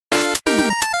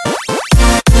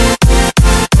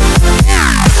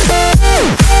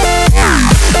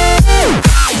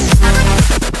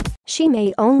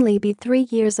may only be 3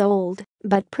 years old,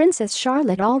 but Princess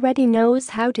Charlotte already knows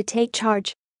how to take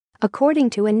charge. According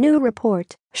to a new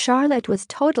report, Charlotte was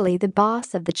totally the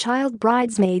boss of the child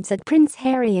bridesmaids at Prince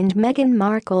Harry and Meghan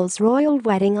Markle's royal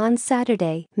wedding on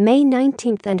Saturday, May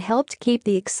 19, and helped keep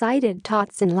the excited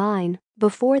tots in line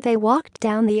before they walked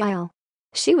down the aisle.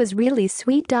 "She was really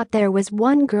sweet. There was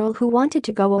one girl who wanted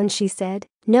to go and she said,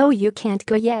 'No, you can't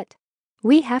go yet.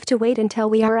 We have to wait until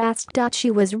we are asked.' She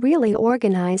was really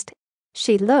organized.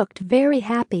 She looked very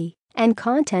happy and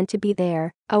content to be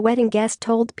there," a wedding guest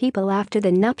told People after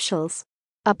the nuptials.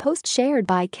 A post shared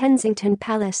by Kensington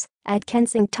Palace at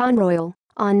Kensington Royal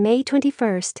on May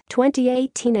 21,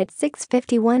 2018 at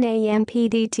 6:51 a.m.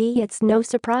 PDT. It's no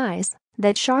surprise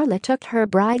that Charlotte took her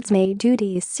bridesmaid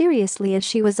duties seriously, as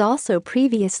she was also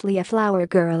previously a flower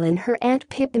girl in her Aunt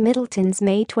Pip Middleton's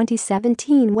May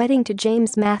 2017 wedding to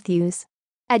James Matthews.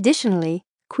 Additionally,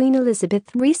 Queen Elizabeth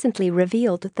recently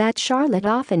revealed that Charlotte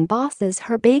often bosses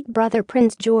her big brother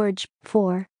Prince George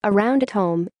around at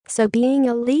home, so being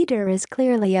a leader is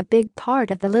clearly a big part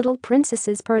of the little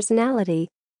princess's personality.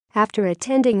 After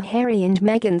attending Harry and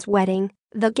Meghan's wedding,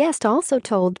 the guest also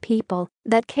told People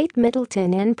that Kate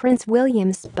Middleton and Prince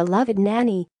William's beloved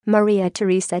nanny, Maria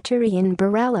Teresa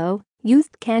Borello,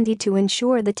 used candy to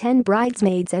ensure the 10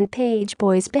 bridesmaids and page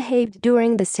boys behaved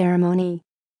during the ceremony.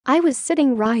 "I was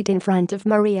sitting right in front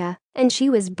of Maria, and she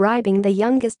was bribing the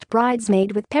youngest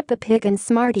bridesmaid with Peppa Pig and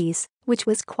Smarties, which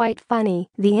was quite funny,"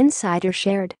 the insider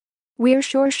shared. "We're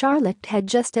sure Charlotte had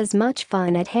just as much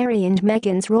fun at Harry and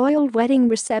Meghan's royal wedding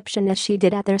reception as she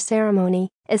did at their ceremony,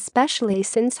 especially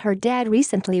since her dad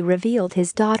recently revealed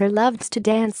his daughter loves to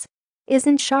dance.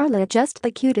 Isn't Charlotte just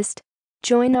the cutest?"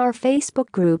 Join our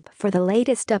Facebook group for the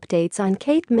latest updates on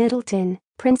Kate Middleton,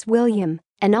 Prince William,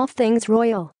 and all things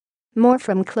royal. More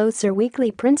from Closer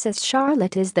Weekly. Princess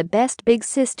Charlotte is the best big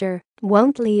sister,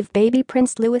 won't leave baby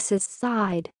Prince Louis's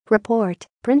side. Report: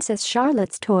 Princess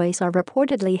Charlotte's toys are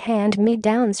reportedly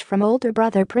hand-me-downs from older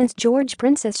brother Prince George.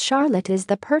 Princess Charlotte is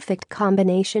the perfect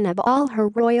combination of all her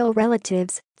royal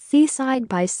relatives. See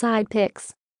side-by-side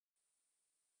pics.